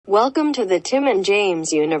Welcome to the Tim and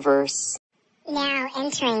James universe. Now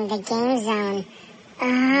entering the game zone.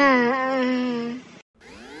 I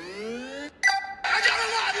got a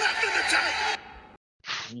lot left in the tank!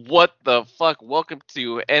 What the fuck? Welcome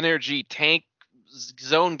to Energy Tank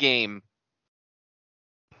Zone Game.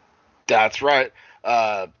 That's right.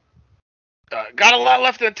 Got a lot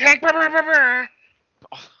left in the tank. Oh,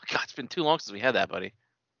 God, it's been too long since we had that, buddy.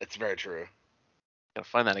 It's very true. Gotta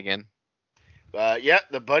find that again. Yeah,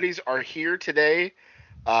 the buddies are here today.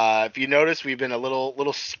 If you notice, we've been a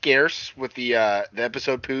little scarce with the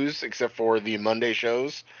episode poos, except for the Monday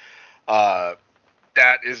shows. That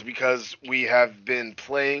is because we have been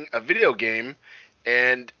playing a video game,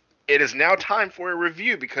 and it is now time for a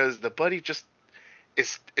review because the buddy just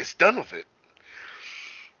is done with it.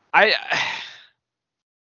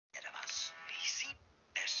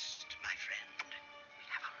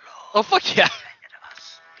 Oh, fuck yeah.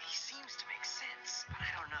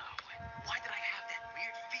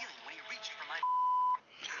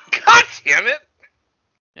 God damn it!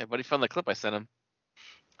 Yeah, buddy found the clip I sent him.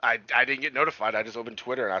 I didn't get notified. I just opened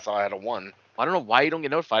Twitter and I saw I had a 1. I don't know why you don't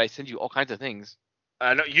get notified. I send you all kinds of things.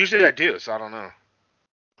 No, usually I do, so I don't know.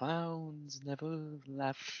 Clowns never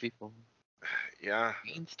laughed before. Yeah.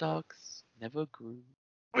 Beanstalks never grew.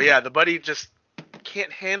 But yeah, the buddy just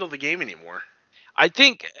can't handle the game anymore. I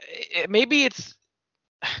think maybe it's...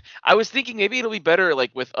 I was thinking maybe it'll be better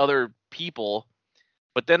like with other people,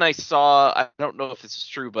 but then I saw... I don't know if this is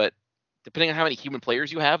true, but depending on how many human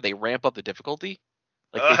players you have, they ramp up the difficulty.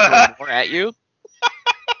 Like they throw more at you.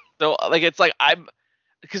 So like it's like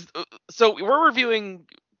so we're reviewing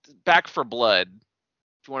Back 4 Blood.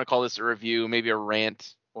 If you want to call this a review, maybe a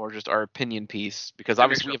rant or just our opinion piece, because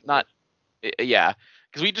obviously we have not. Yeah,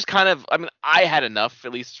 because we just kind of. I mean, I had enough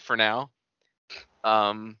at least for now.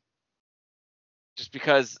 Just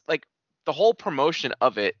because like the whole promotion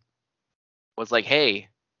of it was like, hey,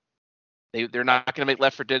 they're not going to make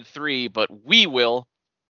Left 4 Dead 3, but we will.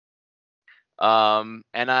 And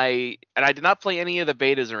I did not play any of the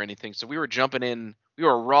betas or anything, so we were jumping in. We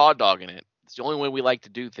were raw dogging it. It's the only way we like to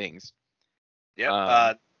do things.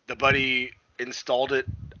 Yeah. The buddy installed it,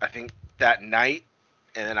 I think, that night,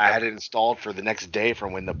 and then I had it installed for the next day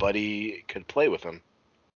from when the buddy could play with him.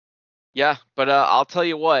 Yeah, but I'll tell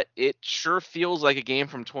you what, it sure feels like a game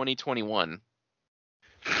from 2021.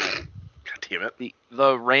 God damn it.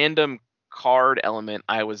 The random card element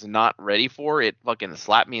I was not ready for. It fucking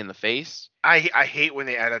slapped me in the face. I hate when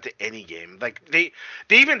they add that to any game. Like they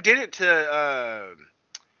even did it to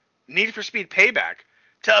Need for Speed Payback.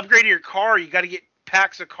 To upgrade your car, you got to get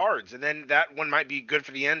packs of cards, and then that one might be good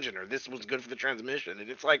for the engine, or this one's good for the transmission. And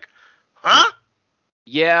it's like, huh?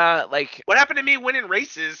 Yeah, like what happened to me winning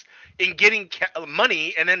races and getting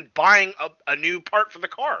money and then buying a new part for the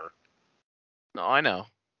car? No, I know.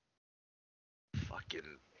 Fucking.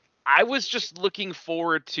 I was just looking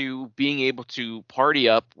forward to being able to party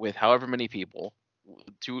up with however many people,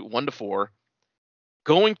 1 to 4,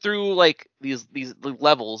 going through like these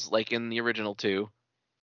levels like in the original 2.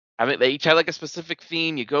 I mean, they each had like a specific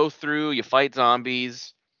theme. You go through, you fight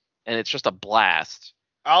zombies, and it's just a blast.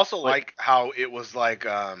 I also like how it was like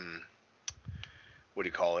what do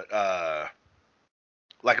you call it?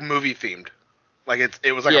 Like movie themed. Like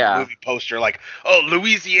it was like a movie poster, like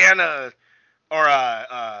Louisiana, or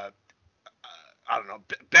I don't know,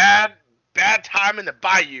 bad time in the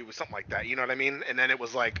bayou or something like that. You know what I mean? And then it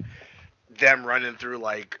was like them running through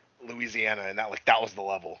like Louisiana, and that was the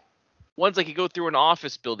level. One's like you go through an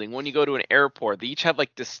office building, one you go to an airport. They each have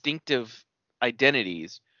like distinctive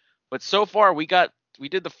identities. But so far we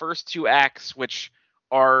did the first 2 acts, which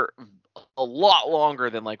are a lot longer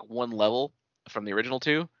than like one level from the original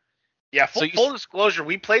 2. Yeah, full disclosure,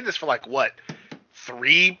 we played this for like what?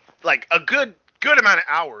 3, like a good amount of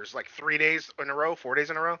hours, like 3 days in a row, 4 days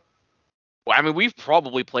in a row. Well, I mean, we've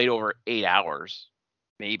probably played over 8 hours,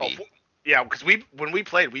 maybe. Oh, yeah, because when we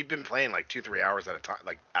played, we've been playing like 2-3 hours at a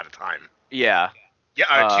time, Yeah.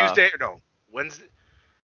 Yeah, Tuesday or no, Wednesday.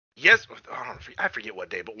 Yes, I forget what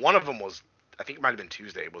day, but one of them was, I think it might have been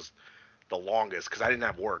Tuesday, was the longest because I didn't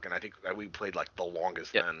have work, and I think we played like the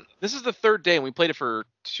longest then. This is the 3rd day, and we played it for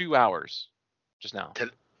 2 hours just now.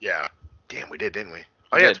 Yeah. Damn, we did, didn't we?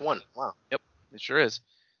 Oh, yeah, it's 1. Wow. Yep, it sure is.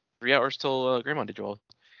 3 hours till Grandma did you all.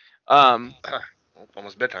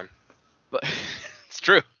 Almost bedtime. But it's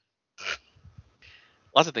true.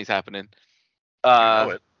 Lots of things happening. I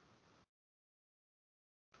know it.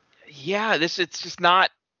 Yeah, it's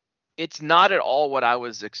not at all what I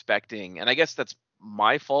was expecting, and I guess that's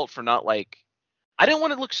my fault for not like. I didn't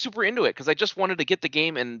want to look super into it because I just wanted to get the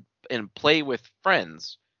game and play with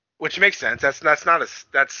friends. Which makes sense. That's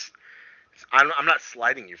I'm not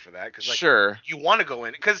sliding you for that because like Sure. you want to go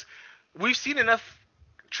in because we've seen enough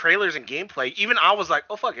trailers and gameplay. Even I was like,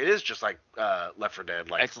 oh fuck, it is just like Left 4 Dead.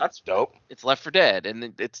 Like that's dope. It's Left 4 Dead,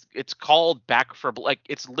 and it's called Back 4 Blood. Like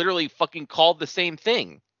it's literally fucking called the same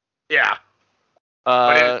thing. Yeah.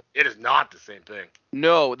 But it is not the same thing.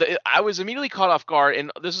 No, I was immediately caught off guard,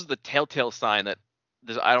 and this is the telltale sign that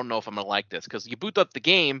I don't know if I'm gonna like this, because you boot up the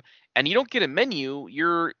game and you don't get a menu.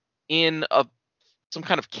 You're in some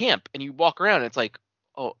kind of camp, and you walk around, and it's like,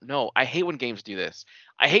 oh no, I hate when games do this.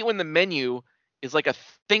 I hate when the menu is like a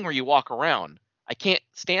thing where you walk around. I can't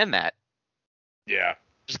stand that. Yeah.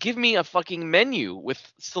 Just give me a fucking menu with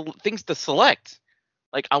things to select.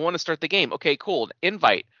 Like, I want to start the game. Okay, cool.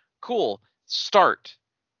 Invite. Cool. Start.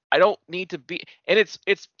 I don't need to be, and it's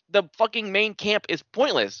the fucking main camp is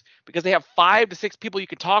pointless because they have 5 to 6 people you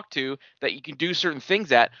can talk to that you can do certain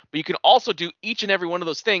things at, but you can also do each and every one of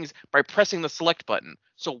those things by pressing the select button.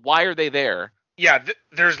 So why are they there? Yeah,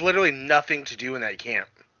 there's literally nothing to do in that camp.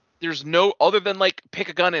 There's no other than like pick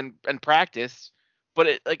a gun and practice, but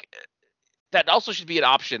it like that also should be an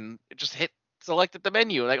option. Just hit select at the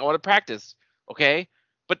menu, like I want to practice, okay?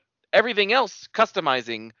 But everything else,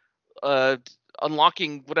 customizing,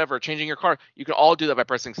 unlocking whatever, changing your car, you can all do that by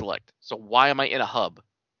pressing select. So why am I in a hub?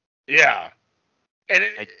 Yeah. And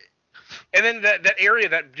and then that area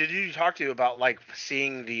that did you talk to about like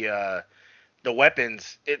seeing the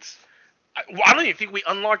weapons, I don't even think we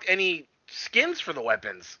unlocked any skins for the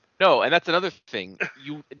weapons. No, and that's another thing.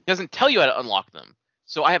 It doesn't tell you how to unlock them.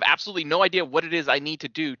 So I have absolutely no idea what it is I need to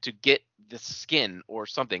do to get this skin or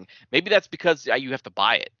something. Maybe that's because you have to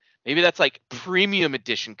buy it. Maybe that's like premium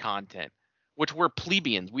edition content, which we're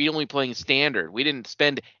plebeians. We only playing standard. We didn't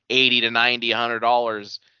spend $80 to $90,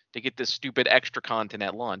 $100 to get this stupid extra content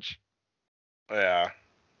at launch. Yeah.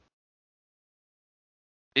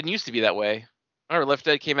 Didn't used to be that way. I remember Left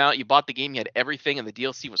 4 Dead came out, you bought the game, you had everything, and the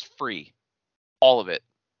DLC was free. All of it.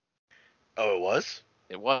 Oh, it was?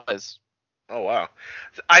 It was. Oh, wow.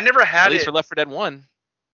 I never had it. At least for Left 4 Dead 1.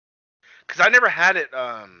 Because I never had it,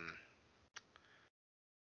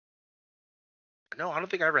 no, I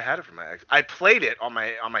don't think I ever had it for my X. I played it on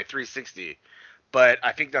my 360, but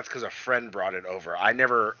I think that's because a friend brought it over. I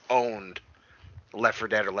never owned Left 4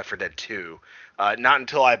 Dead or Left 4 Dead 2, not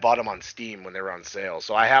until I bought them on Steam when they were on sale.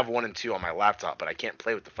 So I have 1 and 2 on my laptop, but I can't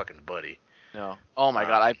play with the fucking buddy. No. Oh my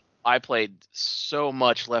god, I played so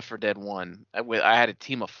much Left 4 Dead 1. I had a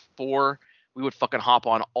team of 4. We would fucking hop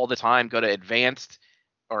on all the time, go to advanced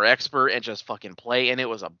or expert, and just fucking play, and it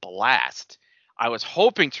was a blast. I was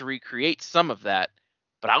hoping to recreate some of that,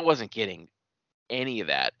 but I wasn't getting any of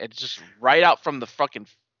that. It's just right out from the fucking,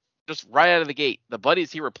 just right out of the gate. The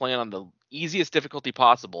buddies here were playing on the easiest difficulty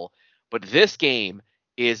possible, but this game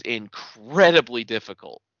is incredibly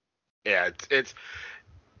difficult. Yeah, it's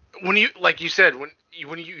when you, like you said, when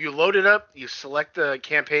you load it up, you select the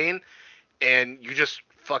campaign, and you just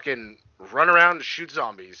fucking run around and shoot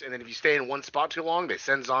zombies. And then if you stay in one spot too long, they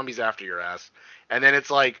send zombies after your ass. And then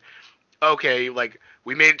it's like, okay, like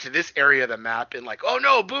we made it to this area of the map, and like, oh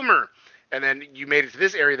no, boomer. And then you made it to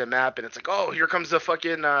this area of the map, and it's like, oh, here comes the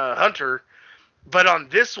fucking hunter. But on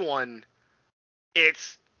this one,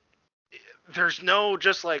 there's no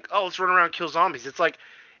just like, oh, let's run around and kill zombies. It's like,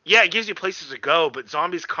 yeah, it gives you places to go, but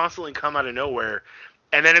zombies constantly come out of nowhere.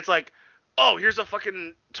 And then it's like, oh, here's a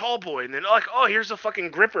fucking tall boy. And then like, oh, here's a fucking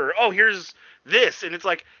gripper. Oh, here's this. And it's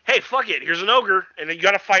like, hey, fuck it, here's an ogre. And then you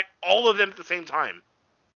got to fight all of them at the same time.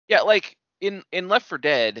 Yeah, like in Left 4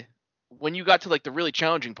 Dead, when you got to like the really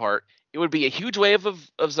challenging part, it would be a huge wave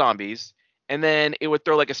of zombies, and then it would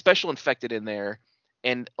throw like a special infected in there.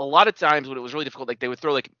 And a lot of times when it was really difficult, like they would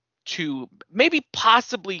throw like 2, maybe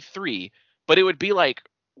possibly 3, but it would be like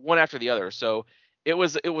one after the other. So it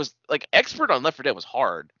was like expert on Left 4 Dead was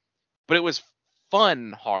hard, but it was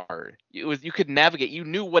fun hard. You could navigate. You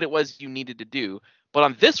knew what it was you needed to do. But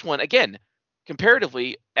on this one, again,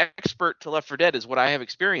 comparatively, expert to Left 4 Dead is what I have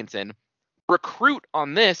experience in. Recruit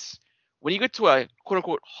on this, when you get to a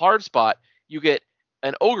quote-unquote hard spot, you get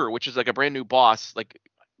an ogre, which is like a brand new boss, like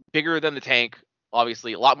bigger than the tank,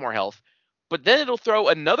 obviously, a lot more health. But then it'll throw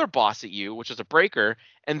another boss at you, which is a breaker,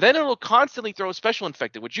 and then it'll constantly throw a special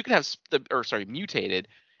infected, which you can have, mutated,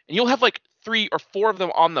 and you'll have like 3 or 4 of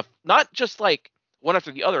them on the, not just like one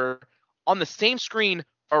after the other, on the same screen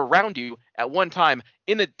around you at one time,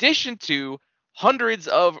 in addition to hundreds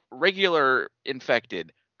of regular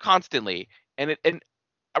infected constantly. And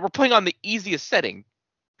we're playing on the easiest setting.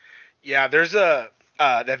 Yeah, there's that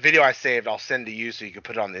video I saved. I'll send to you so you can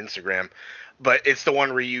put it on the Instagram. But it's the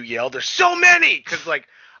one where you yell, "There's so many!" Because like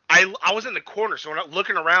I was in the corner, so when I'm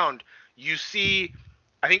looking around, you see,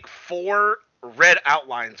 I think 4 red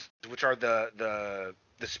outlines, which are the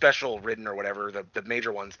special ridden or whatever, the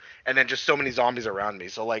major ones, and then just so many zombies around me.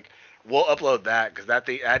 So like we'll upload that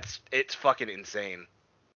because it's fucking insane.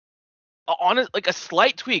 Like a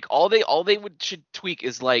slight tweak. All they should tweak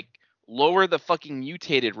is like lower the fucking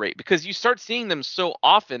mutated rate, because you start seeing them so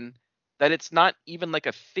often that it's not even like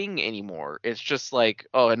a thing anymore. It's just like,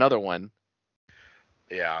 oh, another one.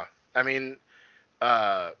 Yeah, I mean,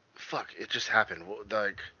 fuck, it just happened.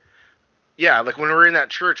 Like, yeah, like when we were in that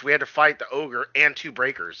church, we had to fight the ogre and 2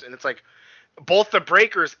 breakers, and it's like both the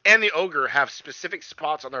breakers and the ogre have specific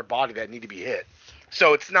spots on their body that need to be hit.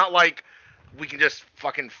 So it's not like we can just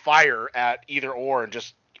fucking fire at either or and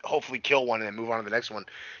just hopefully kill one and then move on to the next one.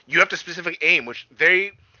 You have to specifically aim, which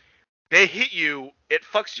they hit you, it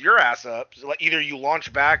fucks your ass up. So like either you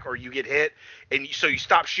launch back or you get hit, and so you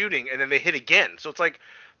stop shooting, and then they hit again. So it's like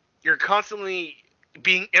you're constantly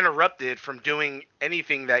being interrupted from doing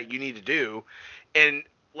anything that you need to do. And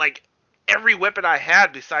like every weapon I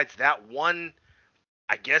had besides that one,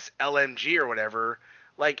 I guess LMG or whatever,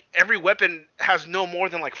 like every weapon has no more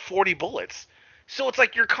than like 40 bullets. So it's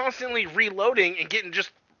like you're constantly reloading and getting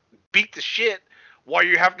just beat to shit while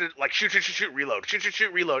you have to like shoot, reload,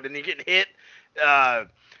 shoot, reload, and you're getting hit.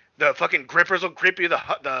 The fucking grippers will grip you.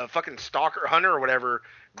 The fucking stalker hunter or whatever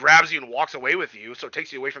grabs you and walks away with you, so it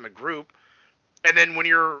takes you away from the group. And then when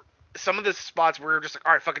you're some of the spots where you're just like,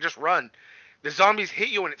 all right, fucking just run. The zombies hit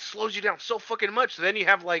you and it slows you down so fucking much. So then you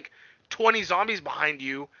have like 20 zombies behind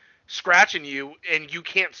you scratching you, and you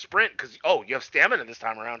can't sprint because you have stamina this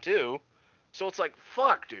time around too. So it's like,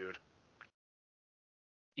 fuck, dude.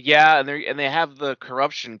 Yeah, and they have the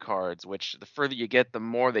corruption cards, which the further you get, the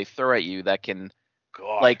more they throw at you. That can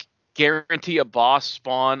like guarantee a boss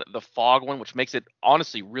spawn. The fog one, which makes it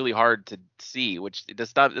honestly really hard to see, which it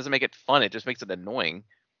doesn't make it fun. It just makes it annoying.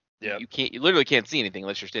 Yeah, you literally can't see anything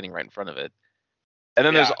unless you're standing right in front of it. And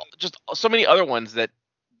then there's just so many other ones that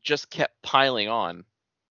just kept piling on.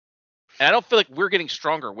 And I don't feel like we're getting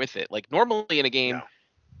stronger with it. Like normally in a game,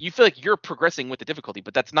 you feel like you're progressing with the difficulty,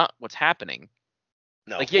 but that's not what's happening.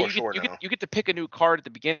 No, like you get to pick a new card at the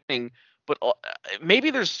beginning, but maybe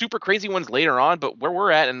there's super crazy ones later on. But where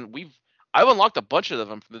we're at, and I've unlocked a bunch of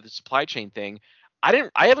them from the supply chain thing. I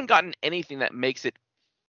haven't gotten anything that makes it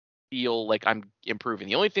feel like I'm improving.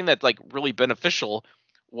 The only thing that's like really beneficial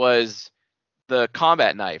was the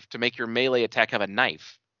combat knife, to make your melee attack have a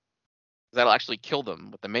knife. That'll actually kill them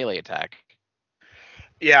with the melee attack.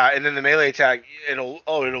 Yeah, and then the melee attack, it'll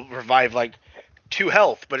revive like 2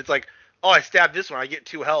 health, but it's like, I stabbed this one, I get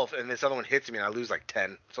 2 health, and this other one hits me and I lose like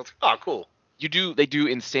 10. So it's like, cool. They do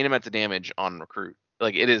insane amounts of damage on recruit.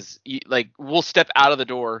 Like it is like we'll step out of the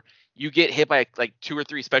door, you get hit by like 2 or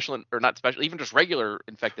 3 special, or not special, even just regular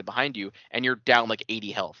infected behind you, and you're down like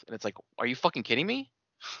 80 health. And it's like, are you fucking kidding me?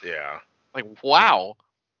 Yeah. Like, wow.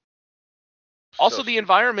 Also, the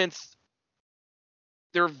environments,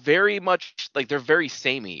 they're very much like they're very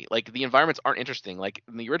samey. Like the environments aren't interesting. Like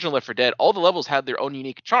in the original Left 4 Dead, all the levels had their own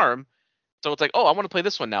unique charm. So it's like, I want to play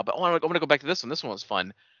this one now, but I want to go back to this one. This one was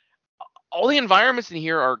fun. All the environments in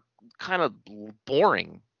here are kind of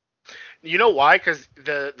boring. You know why? Because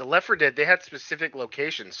the Left 4 Dead, they had specific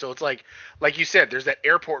locations. So it's like you said, there's that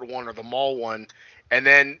airport one or the mall one, and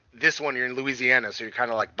then this one you're in Louisiana, so you're kind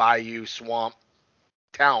of like bayou, swamp,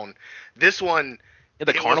 town. This one,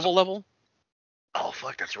 the carnival level. Oh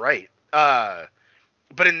fuck, that's right. But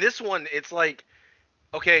in this one, it's like,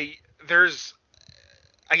 okay, there's,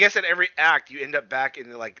 I guess at every act you end up back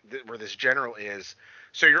in like where this general is.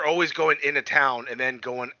 So you're always going into town and then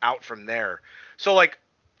going out from there. So like,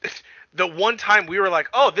 the one time we were like,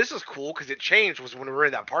 oh, this is cool because it changed was when we were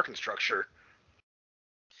in that parking structure.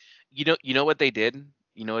 You know what they did?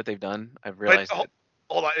 You know what they've done? I've realized.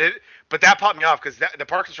 Hold on, but that popped me off because the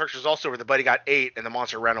parking structure is also where the buddy got ate and the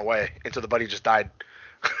monster ran away, and so the buddy just died.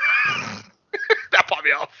 That popped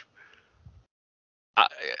me off.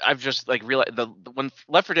 I've just like realized when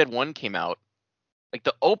Left 4 Dead 1 came out, like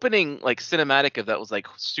the opening like cinematic of that was like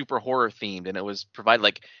super horror themed, and it was provided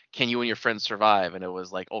like, can you and your friends survive? And it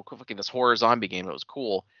was like, oh, fucking this horror zombie game. It was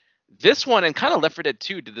cool. This one, and kind of Left 4 Dead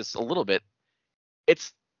 2 did this a little bit.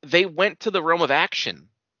 They went to the realm of action.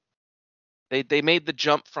 They made the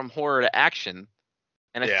jump from horror to action,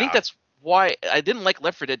 and I think that's why I didn't like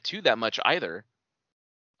Left 4 Dead 2 that much either.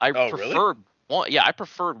 I preferred one. Yeah, I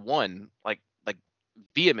preferred one like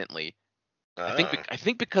vehemently. I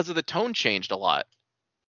think because of the tone changed a lot.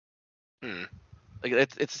 Like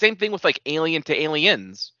it's the same thing with like Alien to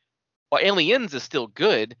Aliens. While Aliens is still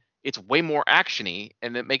good, it's way more actiony,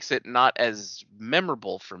 and it makes it not as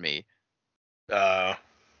memorable for me. Like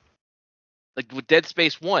with Dead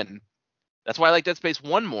Space 1, that's why I like Dead Space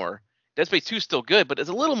 1 more. Dead Space 2 is still good, but it's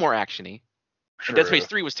a little more actiony. And Dead Space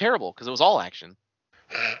 3 was terrible because it was all action.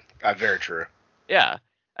 Very true. Yeah,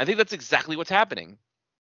 I think that's exactly what's happening.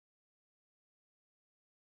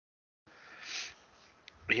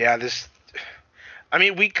 Yeah, I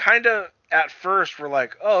mean, we kind of at first were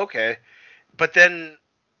like, oh, okay, but then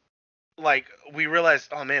like we realized,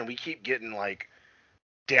 oh man, we keep getting like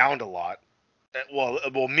downed a lot. Well,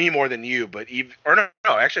 me more than you, but even or no,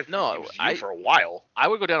 actually, No, it was you for a while. I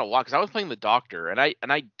would go down a lot because I was playing the doctor, and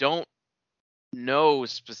I don't know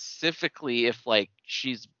specifically if like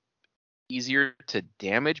she's easier to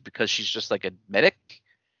damage because she's just like a medic.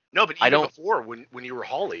 No, but even before when you were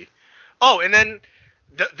Holly. Oh, and then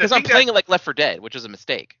because I'm playing it like Left 4 Dead, which is a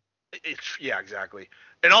mistake. Yeah, exactly.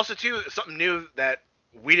 And also too, something new that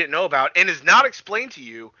we didn't know about and is not explained to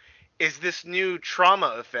you is this new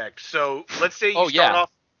trauma effect. So let's say you start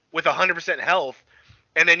off with 100% health,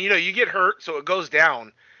 and then you get hurt, so it goes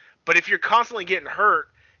down. But if you're constantly getting hurt,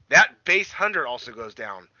 that base 100 also goes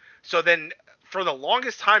down. So then, for the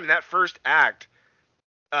longest time in that first act,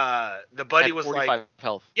 the buddy was like,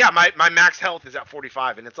 health. Yeah, my max health is at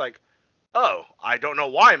 45, and it's like, oh, I don't know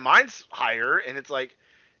why mine's higher, and it's like,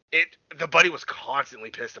 the buddy was constantly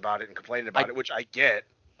pissed about it and complaining about it, which I get.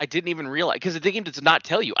 I didn't even realize because the game does not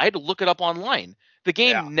tell you. I had to look it up online. The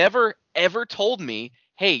game never ever told me,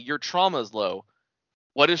 "Hey, your trauma is low."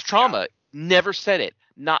 What is trauma? Yeah. Never said it.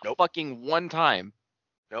 Not fucking one time.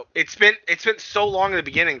 Nope. It's been so long in the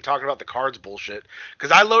beginning talking about the cards bullshit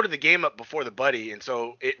because I loaded the game up before the buddy, and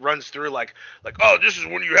so it runs through like oh, this is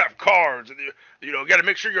when you have cards, and got to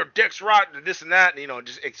make sure your deck's right and this and that, and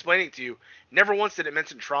just explaining to you. Never once did it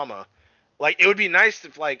mention trauma. Like it would be nice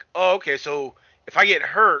if like, oh, okay, so if I get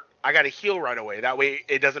hurt, I got to heal right away. That way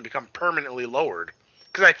it doesn't become permanently lowered.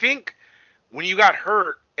 Because I think when you got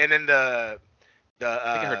hurt and then the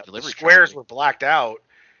squares were blacked out,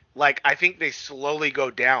 like I think they slowly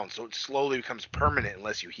go down, so it slowly becomes permanent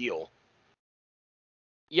unless you heal.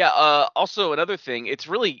 Yeah. Also, another thing, it's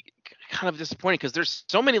really kind of disappointing because there's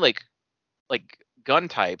so many like gun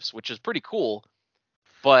types, which is pretty cool,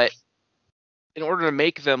 but in order to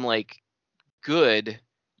make them like good,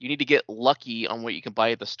 you need to get lucky on what you can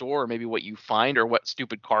buy at the store, or maybe what you find, or what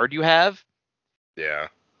stupid card you have. Yeah.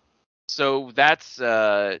 So that's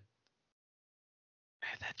it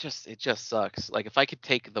just sucks. Like if I could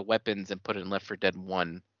take the weapons and put it in Left 4 Dead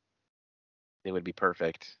 1, it would be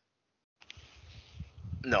perfect.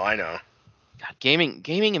 No, I know. God,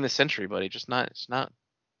 gaming in this century, buddy, it's not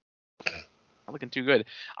looking too good.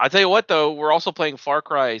 I'll tell you what though, we're also playing Far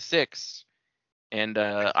Cry 6. And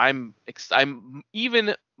I'm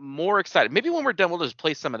even more excited. Maybe when we're done, we'll just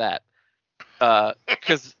play some of that.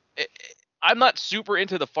 Because I'm not super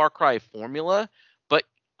into the Far Cry formula, but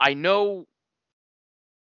I know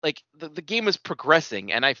like the game is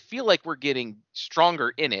progressing, and I feel like we're getting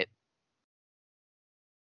stronger in it.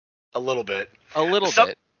 A little bit.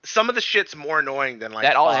 Some of the shit's more annoying than like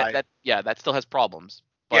that. That still has problems.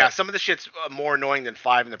 But yeah, some of the shit's more annoying than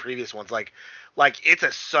 5 in the previous ones. Like it's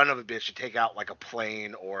a son of a bitch to take out like a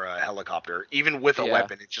plane or a helicopter, even with a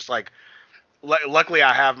weapon. It's just like, luckily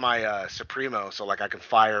I have my Supremo, so like I can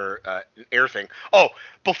fire an air thing. Oh,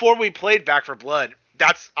 before we played Back 4 Blood,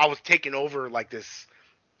 I was taking over like this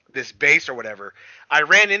base or whatever. I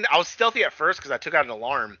was stealthy at first because I took out an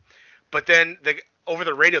alarm, but then over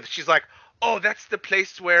the radio, she's like, "Oh, that's the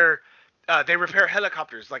place where they repair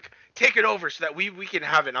helicopters. Like, take it over so that we can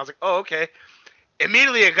have it." And I was like, "Oh, okay."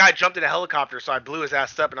 Immediately, a guy jumped in a helicopter, so I blew his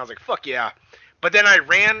ass up, and I was like, "Fuck yeah!" But then I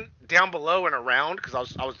ran down below and around because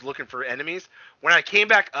I was looking for enemies. When I came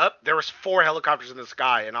back up, there was 4 helicopters in the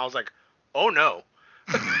sky, and I was like, "Oh no,"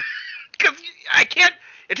 because I can't.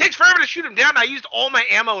 It takes forever to shoot them down. I used all my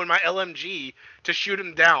ammo in my LMG to shoot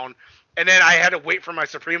them down, and then I had to wait for my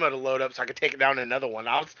Supremo to load up so I could take it down to another one.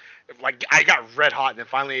 I was like, I got red hot, and then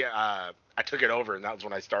finally I took it over, and that was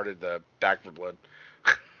when I started the Back 4 Blood.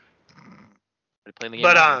 Playing the game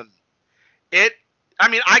but now? I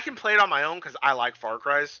mean, I can play it on my own because I like Far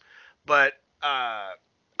Cry's, but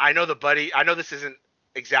I know this isn't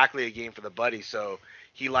exactly a game for the buddy, so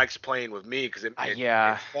he likes playing with me because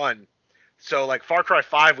it's fun. So like Far Cry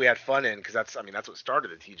 5 we had fun in because that's what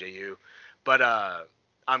started the TJU, but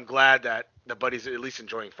I'm glad that the buddy's at least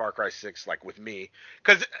enjoying Far Cry 6 like with me,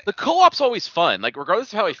 because the co-op's always fun. Like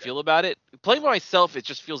regardless of how I feel about it, playing by myself it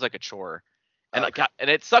just feels like a chore, and and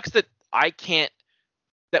it sucks that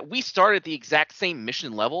that we start at the exact same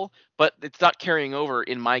mission level, but it's not carrying over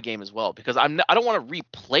in my game as well because I don't want to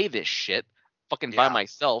replay this shit fucking by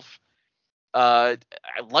myself. I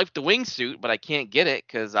like the wingsuit, but I can't get it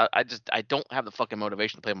because I don't have the fucking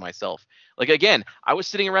motivation to play by myself. Like again, I was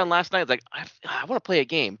sitting around last night, like I want to play a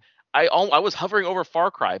game. I was hovering over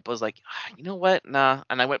Far Cry, but was like, you know what? Nah.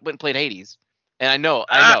 And I went and played Hades. And I know,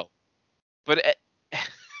 but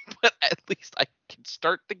but at least I can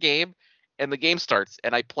start the game, and the game starts,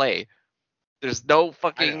 and I play. There's no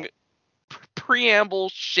fucking preamble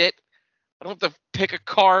shit. I don't have to pick a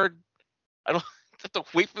card. I don't have to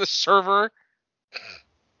wait for the server.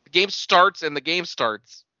 The game starts, and the game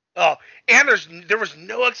starts. Oh, and there was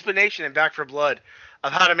no explanation in Back 4 Blood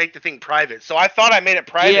of how to make the thing private. So I thought I made it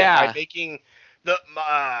private by making the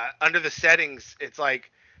under the settings. It's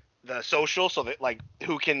like the social, so that like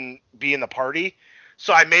who can be in the party.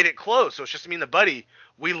 So I made it closed, so it's just me and the buddy.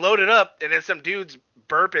 We load it up, and then some dude's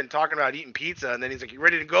burping, talking about eating pizza, and then he's like, "You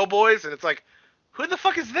ready to go, boys?" And it's like, who the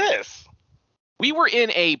fuck is this? We were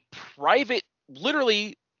in a private,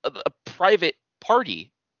 literally a private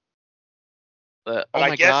party. Oh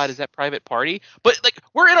my god, is that private party? But like,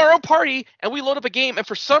 we're in our own party, and we load up a game, and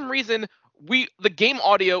for some reason, the game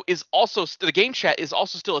audio is also the game chat is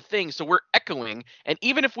also still a thing, so we're echoing. And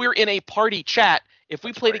even if we're in a party chat, if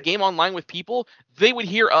we played a game online with people, they would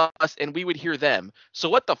hear us and we would hear them. So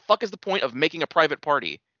what the fuck is the point of making a private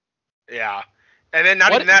party? Yeah, and then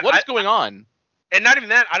not even that. What is going on? And not even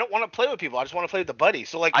that. I don't want to play with people. I just want to play with the buddy.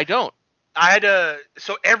 So like, I don't. I had to.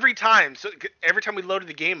 So every time we loaded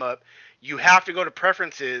the game up, you have to go to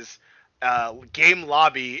preferences, game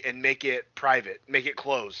lobby, and make it private, make it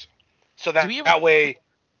close. So that way,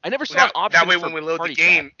 I never saw an option. That way, when we load the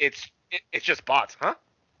game, it's just bots, huh?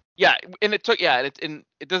 Yeah, and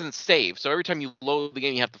it doesn't save. So every time you load the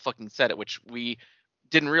game, you have to fucking set it, which we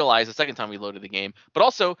didn't realize the second time we loaded the game. But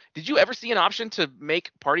also, did you ever see an option to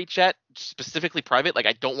make party chat specifically private? Like,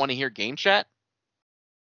 I don't want to hear game chat.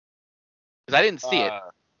 Because I didn't see it.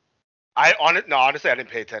 Honestly, I didn't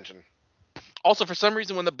pay attention. Also, for some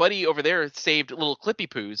reason, when the buddy over there saved little clippy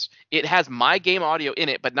poos, it has my game audio in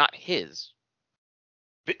it, but not his.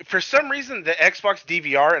 For some reason, the Xbox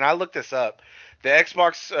DVR, and I looked this up, the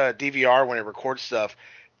Xbox DVR, when it records stuff,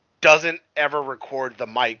 doesn't ever record the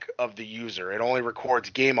mic of the user. It only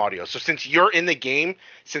records game audio. So since you're in the game,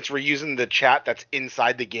 since we're using the chat that's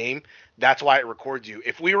inside the game, that's why it records you.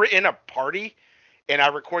 If we were in a party and I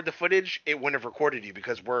record the footage, it wouldn't have recorded you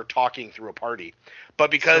because we're talking through a party.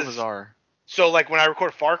 But because... So bizarre. So, like, when I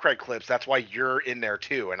record Far Cry clips, that's why you're in there,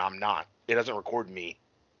 too, and I'm not. It doesn't record me.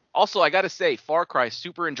 Also, I gotta say, Far Cry is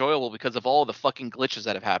super enjoyable because of all the fucking glitches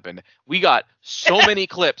that have happened. We got so many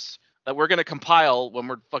clips that we're gonna compile when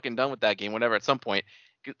we're fucking done with that game, whenever at some point.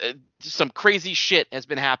 Some crazy shit has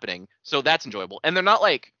been happening, so that's enjoyable. And they're not,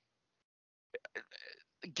 like,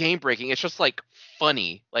 game-breaking. It's just, like,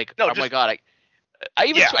 funny. Like, my god. I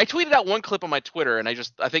tweeted out one clip on my Twitter, and I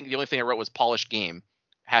think the only thing I wrote was polished game.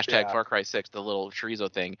 Hashtag Far Cry 6, the little chorizo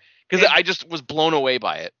thing. Because I just was blown away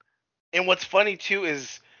by it. And what's funny, too,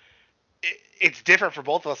 is it's different for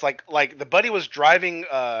both of us. Like the buddy was driving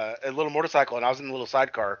a little motorcycle, and I was in the little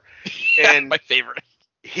sidecar. And my favorite.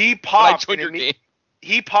 He popped. When I joined your game.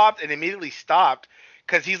 He popped and immediately stopped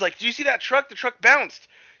because he's like, "Did you see that truck? The truck bounced."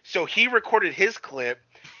 So he recorded his clip.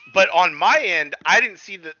 But on my end, I didn't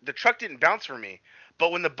see the truck didn't bounce for me.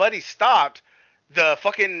 But when the buddy stopped, the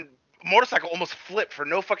fucking motorcycle almost flipped for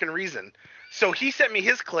no fucking reason. So he sent me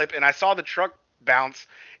his clip, and I saw the truck bounce,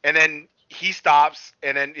 and then he stops,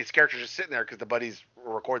 and then his character's just sitting there because the buddy's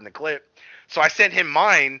recording the clip. So I sent him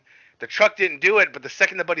mine. The truck didn't do it, but the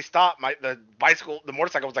second the buddy stopped, the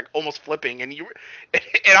motorcycle was like almost flipping, and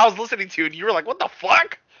I was listening to it, and you were like, "What the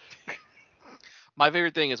fuck?" My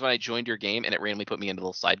favorite thing is when I joined your game and it randomly put me into a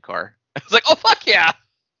little sidecar. I was like, "Oh fuck yeah!"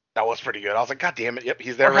 That was pretty good. I was like, "God damn it! Yep,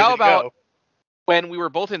 he's there." Or how about when we were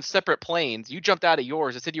both in separate planes, you jumped out of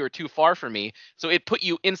yours. It said you were too far from me, so it put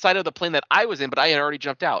you inside of the plane that I was in, but I had already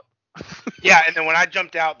jumped out. Yeah, and then when I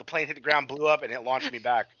jumped out, the plane hit the ground, blew up, and it launched me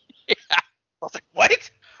back. Yeah. I was like, what?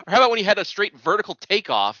 Or how about when you had a straight vertical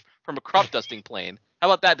takeoff from a crop dusting plane? How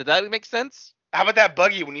about that? Did that make sense? How about that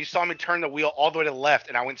buggy when you saw me turn the wheel all the way to the left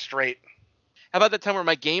and I went straight? How about that time where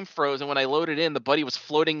my game froze and when I loaded in, the buddy was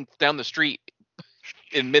floating down the street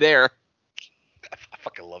in midair? I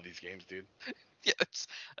fucking love these games, dude. Yeah,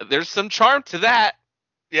 there's some charm to that.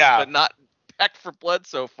 Yeah. But not Back 4 Blood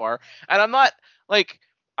so far. And I'm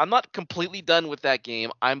not completely done with that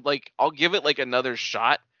game. I'm like, I'll give it like another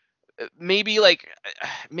shot. Maybe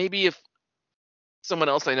if someone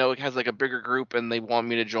else I know has like a bigger group and they want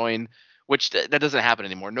me to join, which that doesn't happen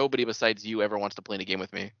anymore. Nobody besides you ever wants to play in a game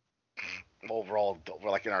with me. Well, we're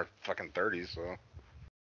like in our fucking 30s, so.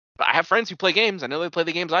 But I have friends who play games. I know they play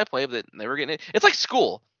the games I play, but they were getting it. It's like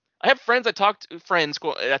school. I have friends I talk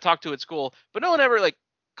to at school, but no one ever like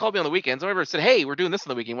called me on the weekends. No one ever said, "Hey, we're doing this on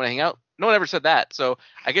the weekend. Want to hang out?" No one ever said that. So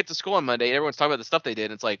I get to school on Monday, and everyone's talking about the stuff they did.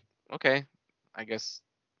 And it's like, okay, I guess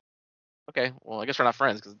okay, well, I guess we're not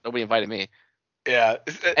friends because nobody invited me. Yeah,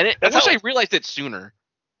 And I that's wish how. I realized it sooner.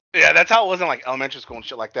 Yeah, that's how it was in like elementary school and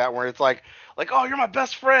shit like that, where it's like, oh, you're my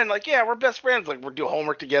best friend. Like, yeah, we're best friends. Like, we do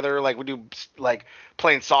homework together. Like, we do like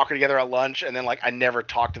playing soccer together at lunch, and then like I never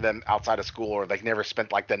talked to them outside of school, or like never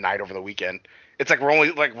spent like the night over the weekend. It's like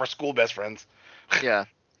we're school best friends. Yeah.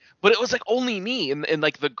 But it was like only me and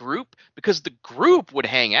like the group, because the group would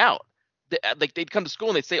hang out. Like they'd come to school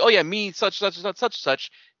and they'd say, "Oh yeah, me such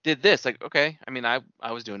did this." Like, okay, I mean, I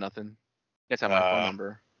was doing nothing. You guys have my phone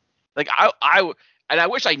number. Like and I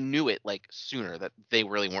wish I knew it like sooner that they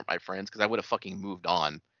really weren't my friends, because I would have fucking moved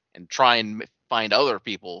on and try and find other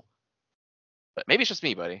people. But maybe it's just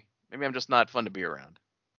me, buddy. Maybe I'm just not fun to be around.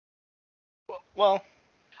 Well,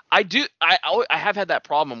 I have had that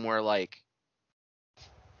problem where like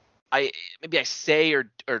I say or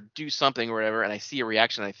do something or whatever, and I see a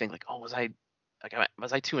reaction, and I think like, oh, was I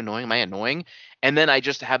too annoying? Am I annoying? And then I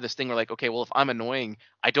just have this thing where like, okay, well, if I'm annoying,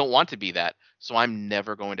 I don't want to be that, so I'm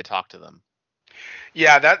never going to talk to them.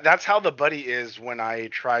 yeah, that's how the buddy is when I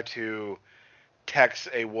try to text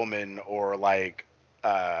a woman or like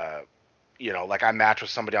like I match with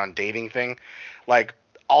somebody on dating thing. Like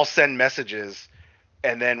I'll send messages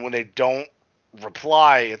and then when they don't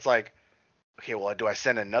reply, it's like, okay, well, do I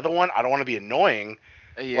send another one? I don't want to be annoying.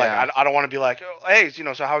 Like Yeah, I don't want to be like, oh, hey,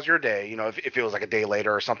 so how's your day? If it was like a day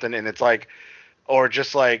later or something, and it's like, or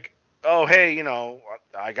just like, oh, hey,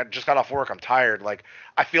 I just got off work, I'm tired. Like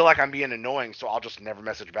I feel like I'm being annoying, so I'll just never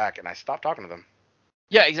message back, and I stop talking to them.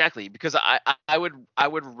 yeah, exactly. Because I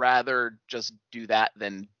would rather just do that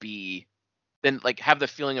than like have the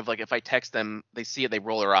feeling of like if I text them, they see it, they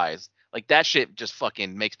roll their eyes. Like that shit just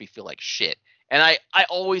fucking makes me feel like shit. And I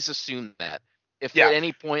always assume that if Yeah, at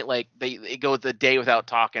any point like they go the day without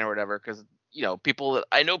talking or whatever, because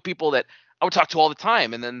I know people that I would talk to all the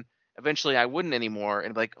time, and then eventually I wouldn't anymore,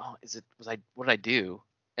 and like, oh, what did I do?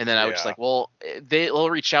 And then I would just yeah, like, well, they'll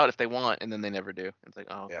reach out if they want, and then they never do. It's like,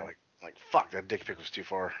 oh, yeah. okay. Like fuck, that dick pic was too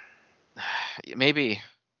far. Maybe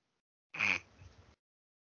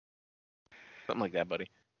something like that, buddy.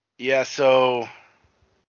 Yeah, so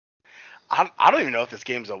I don't even know if this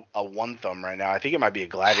game's a one thumb right now. I think it might be a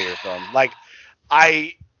gladiator thumb. Like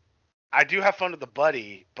I I do have fun with the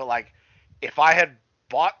buddy, but like if I had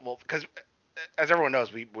bought, well, because as everyone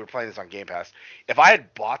knows, we're playing this on Game Pass. If I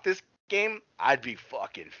had bought this game, I'd be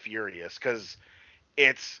fucking furious because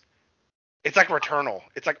it's it's like Returnal.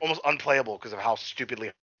 It's like almost unplayable because of how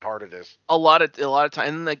stupidly hard it is. A lot of time,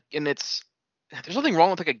 and like, and it's there's nothing wrong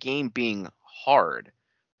with like a game being hard,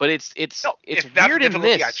 but No, it's if that's the weird in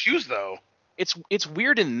difficulty I this. choose though, It's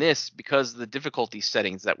weird in this because of the difficulty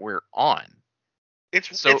settings that we're on.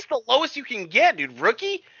 So it's the lowest you can get, dude.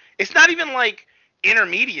 Rookie. It's not even like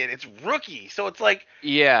intermediate. It's rookie. So it's like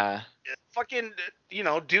yeah, fucking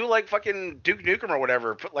do like fucking Duke Nukem or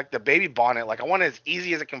whatever. Put like the baby bonnet. Like I want it as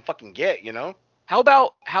easy as it can fucking get. how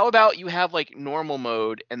about you have like normal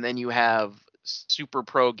mode and then you have super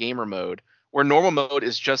pro gamer mode, where normal mode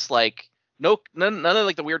is just like none of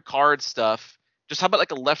like the weird card stuff. Just how about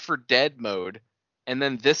like a Left 4 Dead mode, and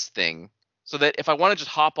then this thing, so that if I want to just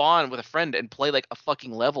hop on with a friend and play like a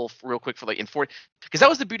fucking level real quick for like in 40, because that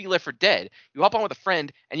was the beauty of Left 4 Dead. You hop on with a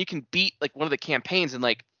friend and you can beat like one of the campaigns in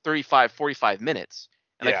like 35, 45 minutes.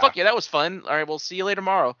 And like, Yeah. fuck yeah, that was fun. All right, we'll see you later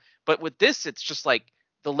tomorrow. But with this, it's just like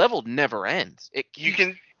the level never ends. You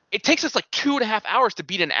can. It takes us like 2.5 hours to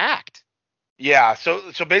beat an act. Yeah. So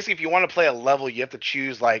basically, if you want to play a level, you have to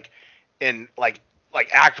choose like in like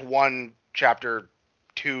Act 1, Chapter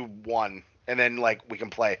 2, 1, and then like we can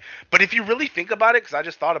play. But if you really think about it, because I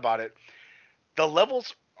just thought about it, the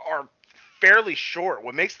levels are fairly short.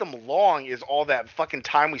 What makes them long is all that fucking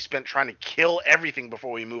time we spent trying to kill everything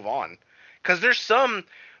before we move on. Because there's some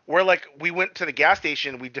where like we went to the gas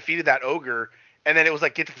station, we defeated that ogre, and then it was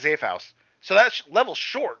like get to the safe house. So that level's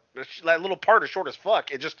short. That little part is short as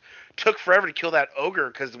fuck. It just took forever to kill that ogre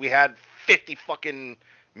because we had 50 fucking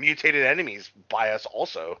mutated enemies by us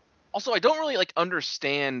also. Also, I don't really like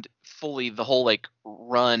understand fully the whole like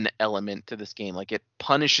run element to this game. Like, it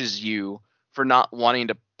punishes you for not wanting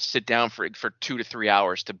to sit down for 2 to 3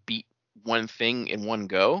 hours to beat one thing in one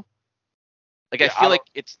go. Like, I Yeah, feel like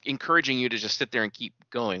it's encouraging you to just sit there and keep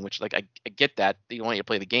going, which like I get that they want you to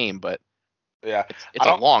play the game, but yeah. it's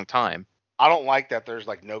a long time. I don't like that there's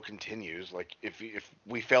like no continues. Like if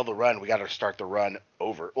we fail the run, we got to start the run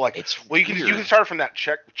over. Like It's well, you can weird. start from that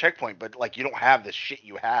checkpoint, but like you don't have the shit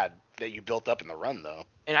you had that you built up in the run though.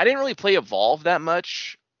 And I didn't really play Evolve that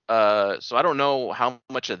much, so I don't know how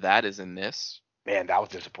much of that is in this. Man, that was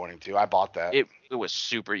disappointing too. I bought that. It was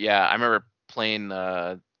super. Yeah, I remember playing.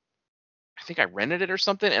 I think I rented it or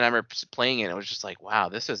something, and I remember playing it. And it was just like, wow,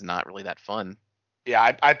 this is not really that fun.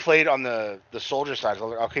 Yeah, I played on the soldier side. So I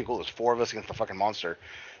was like, okay, cool. There's 4 of us against the fucking monster.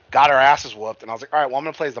 Got our asses whooped, and I was like, all right, well, I'm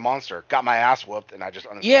gonna play as the monster. Got my ass whooped, and I just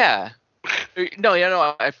uninstalled. Yeah. No.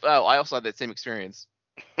 I also had that same experience.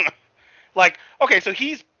 Like, okay, so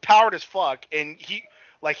he's powered as fuck, and he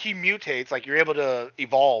mutates. Like, you're able to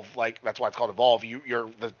evolve. Like, that's why it's called evolve.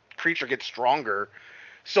 The creature gets stronger.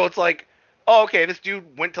 So it's like, oh, okay, this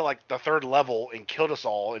dude went to like the 3rd level and killed us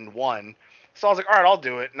all in one. So I was like, all right, I'll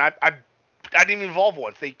do it. And I didn't even evolve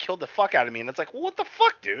once. They killed the fuck out of me, and it's like, well, what the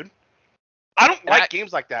fuck, dude? I don't like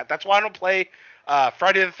games like that. That's why I don't play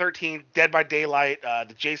Friday the 13th, Dead by Daylight,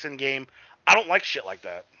 the Jason game. I don't like shit like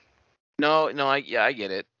that. No, I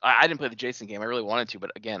get it. I didn't play the Jason game. I really wanted to,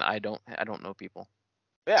 but again, I don't know people.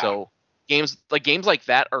 Yeah. So games like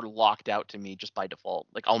that are locked out to me just by default.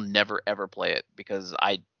 Like, I'll never ever play it because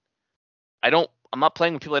I'm not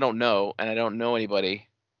playing with people I don't know, and I don't know anybody.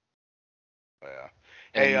 Yeah.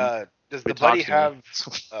 And hey, does the buddy have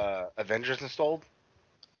Avengers installed?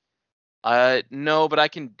 No, but I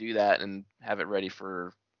can do that and have it ready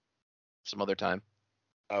for some other time.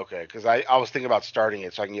 Okay, because I was thinking about starting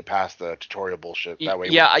it so I can get past the tutorial bullshit. That way.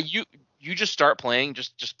 Yeah, you just start playing,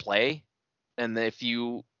 just play, and then if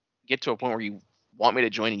you get to a point where you want me to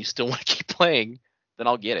join and you still want to keep playing, then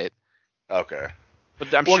I'll get it. Okay.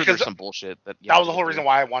 But I'm sure there's some bullshit that was the whole reason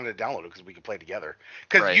why I wanted to download it, because we could play together.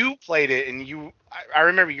 Because you played it and I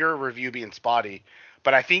remember your review being spotty,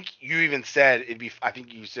 but I think you even said it'd be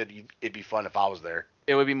fun if I was there.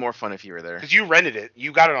 It would be more fun if you were there. Because you rented it,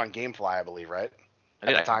 you got it on GameFly, I believe, right?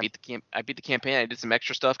 I beat the campaign. I did some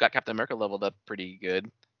extra stuff. Got Captain America leveled up pretty good.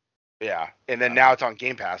 Yeah, and then now it's on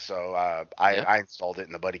Game Pass, so I installed it,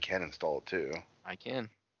 and the buddy can install it too. I can.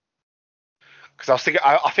 Because I was thinking,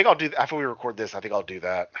 I think I'll do after we record this. I think I'll do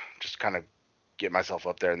that. Just kind of get myself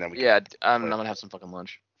up there, and then we. Yeah, I'm gonna have some fucking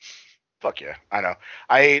lunch. Fuck yeah, I know.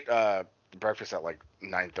 I ate breakfast at like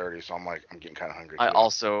 9:30, so I'm getting kind of hungry.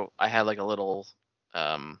 I had like a little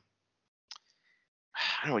I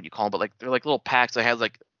don't know what you call them, but like they're like little packs. I had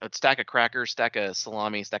like a stack of crackers, stack of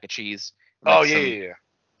salami, stack of cheese. Oh yeah.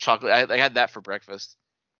 Chocolate. I had that for breakfast.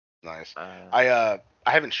 Nice. I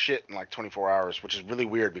haven't shit in like 24 hours, which is really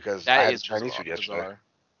weird because I had Chinese food yesterday. Bizarre.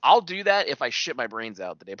 I'll do that if I shit my brains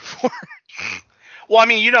out the day before. Well, I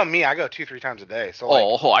mean, you know me, I go 2-3 times a day. So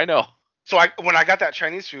I know. So when I got that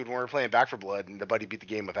Chinese food when we were playing Back 4 Blood, and the buddy beat the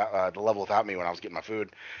game without the level without me when I was getting my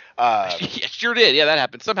food. Sure did. Yeah, that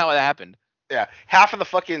happened. Somehow that happened. Yeah, half of the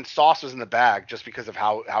fucking sauce was in the bag just because of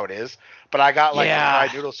how it is. But I got some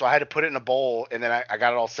fried noodles, so I had to put it in a bowl, and then I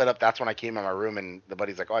got it all set up. That's when I came in my room, and the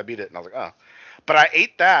buddy's like, "Oh, I beat it," and I was like, "Oh." But I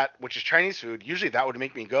ate that, which is Chinese food. Usually that would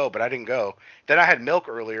make me go, but I didn't go. Then I had milk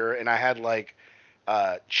earlier, and I had like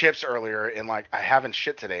chips earlier, and like I haven't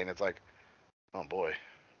shit today, and it's like, oh boy.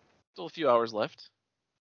 Still a few hours left.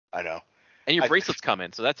 I know. And your bracelet's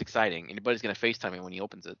coming, so that's exciting. And your buddy's gonna FaceTime me when he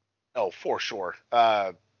opens it. Oh, for sure.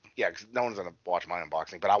 Yeah, because no one's gonna watch my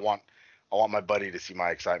unboxing, but I want my buddy to see my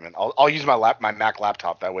excitement. I'll use my Mac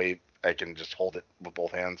laptop, that way I can just hold it with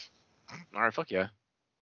both hands. All right, fuck yeah.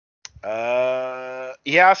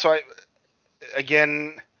 Yeah. So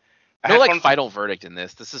no like final verdict in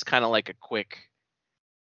this. This is kind of like a quick,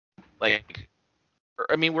 like,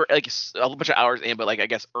 I mean, we're like a bunch of hours in, but like I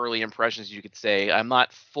guess early impressions you could say. I'm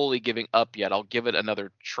not fully giving up yet. I'll give it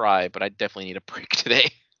another try, but I definitely need a break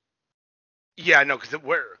today. Yeah, no, because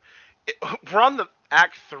we're on the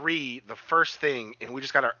Act 3, the first thing, and we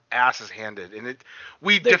just got our asses handed. And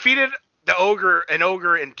we defeated an ogre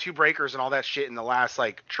and 2 breakers and all that shit in the last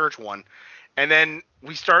like church one. And then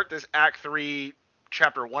we start this Act 3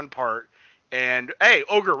 Chapter 1 part, and hey,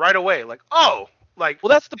 ogre right away. Like, oh, like. Well,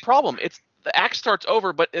 that's the problem. It's the act starts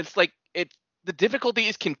over, but it's like the difficulty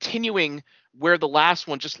is continuing where the last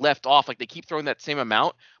one just left off. Like they keep throwing that same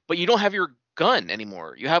amount, but you don't have your gun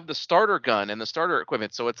anymore. You have the starter gun and the starter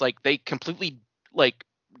equipment, so it's like they completely like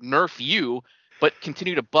nerf you, but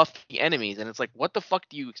continue to buff the enemies. And it's like, what the fuck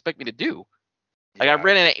do you expect me to do? Like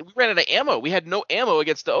we ran out of ammo. We had no ammo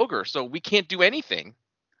against the ogre, so we can't do anything.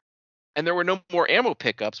 And there were no more ammo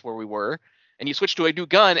pickups where we were. And you switch to a new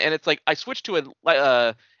gun, and it's like I switched to a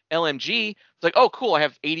LMG. It's like, oh cool, I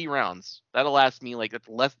have 80 rounds. That'll last me like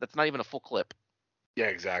that's not even a full clip. Yeah,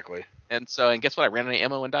 exactly. And guess what? I ran out of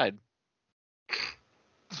ammo and died.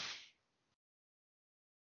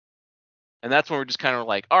 And that's when we're just kind of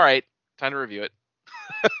like, all right, time to review it.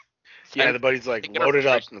 Yeah, the buddy's like, load it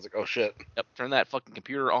up. And I was like, oh shit. Yep, turn that fucking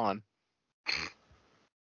computer on.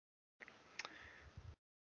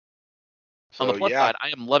 On the plus side, I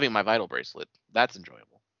am loving my Vital bracelet. That's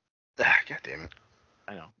enjoyable. God damn it.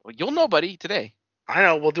 I know. Well, you'll know, buddy, today. I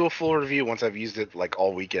know. We'll do a full review once I've used it like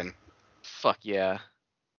all weekend. Fuck yeah.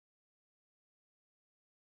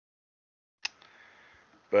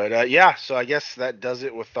 But yeah, so I guess that does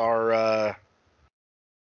it with our.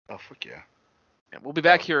 Oh fuck yeah. We'll be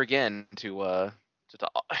back here again to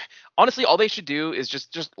honestly, all they should do is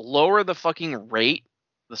just lower the fucking rate,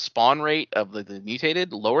 the spawn rate of the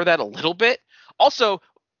mutated, lower that a little bit. Also,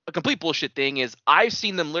 a complete bullshit thing is I've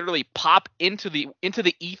seen them literally pop into the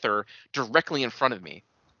ether directly in front of me.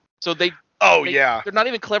 So they're not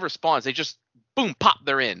even clever spawns. They just boom pop,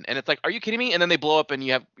 they're in, and it's like, are you kidding me? And then they blow up and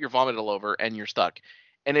you're vomited all over and you're stuck,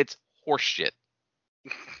 and it's horseshit.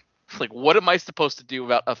 Like, what am I supposed to do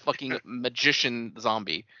about a fucking magician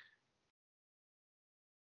zombie?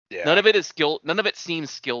 Yeah. None of it seems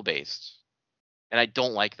skill based, and I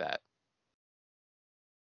don't like that.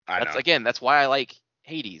 That's why I like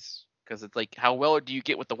Hades, because it's like, how well do you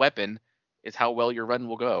get with the weapon is how well your run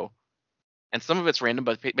will go, and some of it's random,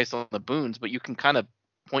 but based on the boons, but you can kind of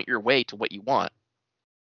point your way to what you want.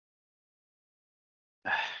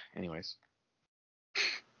 Anyways,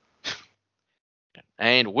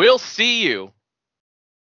 and we'll see you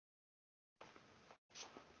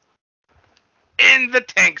in the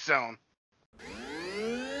tank zone.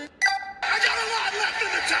 I got a lot left in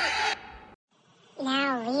the tank.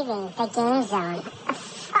 Now leaving the game zone.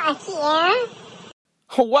 Fuck yeah.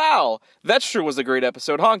 Wow, that sure was a great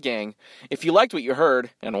episode, huh, gang? If you liked what you heard,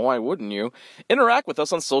 and why wouldn't you, interact with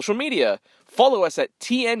us on social media. Follow us at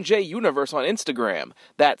TNJ Universe on Instagram.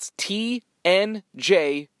 That's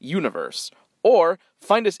TNJ Universe. Or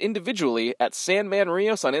find us individually at Sandman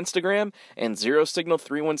Rios on Instagram and Zero Signal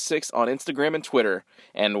 316 on Instagram and Twitter.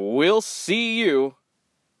 And we'll see you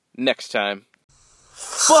next time.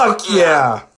 Fuck yeah!